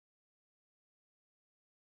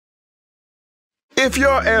If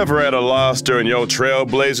you're ever at a loss during your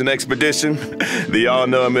trailblazing expedition, the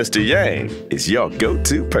all-knowing Mr. Yang is your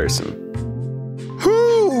go-to person.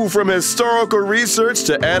 From historical research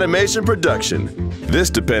to animation production,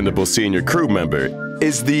 this dependable senior crew member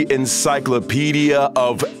is the encyclopedia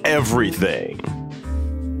of everything.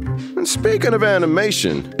 And speaking of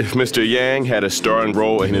animation, if Mr. Yang had a starring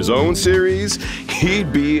role in his own series,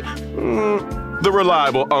 he'd be the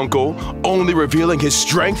reliable uncle, only revealing his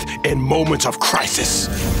strength in moments of crisis.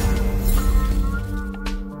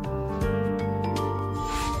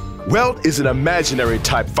 Welt is an imaginary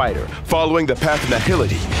type fighter, following the path of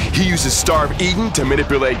nihility. He uses Starve Eden to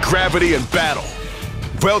manipulate gravity in battle.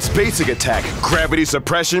 Welt's basic attack, Gravity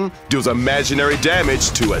Suppression, deals imaginary damage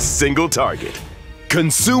to a single target.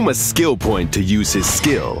 Consume a skill point to use his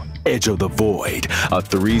skill, Edge of the Void, a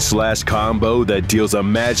 3/slash combo that deals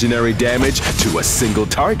imaginary damage to a single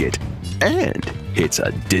target and hits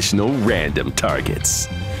additional random targets.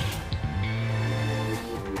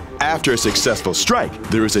 After a successful strike,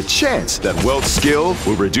 there is a chance that Welt's skill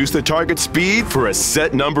will reduce the target speed for a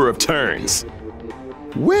set number of turns.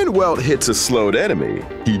 When Welt hits a slowed enemy,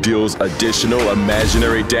 he deals additional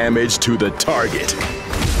imaginary damage to the target.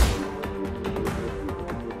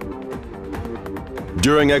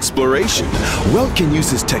 During exploration, Welt can use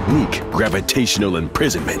his technique, Gravitational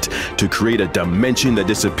Imprisonment, to create a dimension that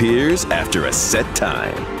disappears after a set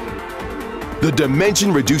time. The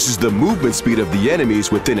dimension reduces the movement speed of the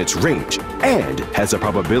enemies within its range and has a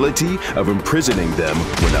probability of imprisoning them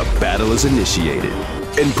when a battle is initiated.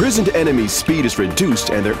 Imprisoned enemies' speed is reduced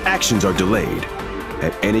and their actions are delayed.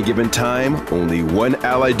 At any given time, only one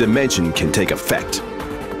allied dimension can take effect.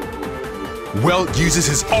 Welt uses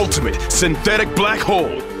his ultimate, Synthetic Black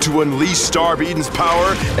Hole, to unleash Starve Eden's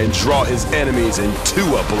power and draw his enemies into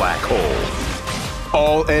a black hole.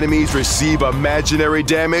 All enemies receive imaginary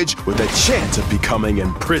damage with a chance of becoming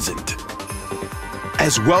imprisoned.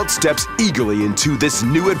 As Welt steps eagerly into this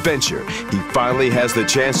new adventure, he finally has the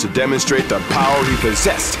chance to demonstrate the power he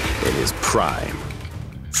possessed in his prime.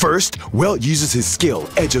 First, Welt uses his skill,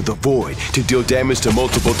 Edge of the Void, to deal damage to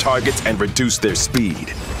multiple targets and reduce their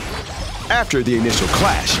speed. After the initial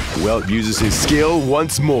clash, Welt uses his skill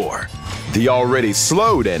once more. The already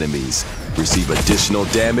slowed enemies receive additional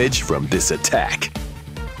damage from this attack.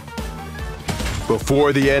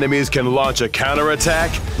 Before the enemies can launch a counterattack,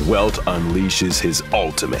 Welt unleashes his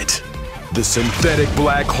ultimate. The Synthetic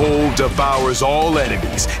Black Hole devours all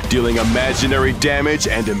enemies, dealing imaginary damage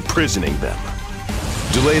and imprisoning them.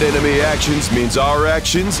 Delayed enemy actions means our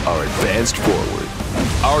actions are advanced forward.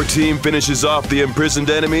 Our team finishes off the imprisoned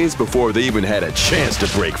enemies before they even had a chance to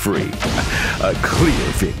break free. A clear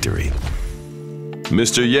victory.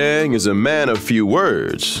 Mr. Yang is a man of few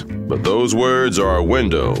words, but those words are a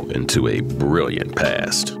window into a brilliant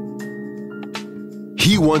past.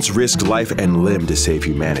 He once risked life and limb to save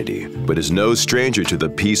humanity, but is no stranger to the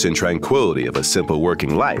peace and tranquility of a simple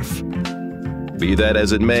working life. Be that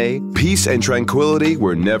as it may, peace and tranquility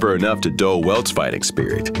were never enough to dull Welt's fighting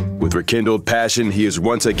spirit. With rekindled passion, he is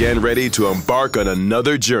once again ready to embark on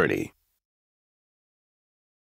another journey.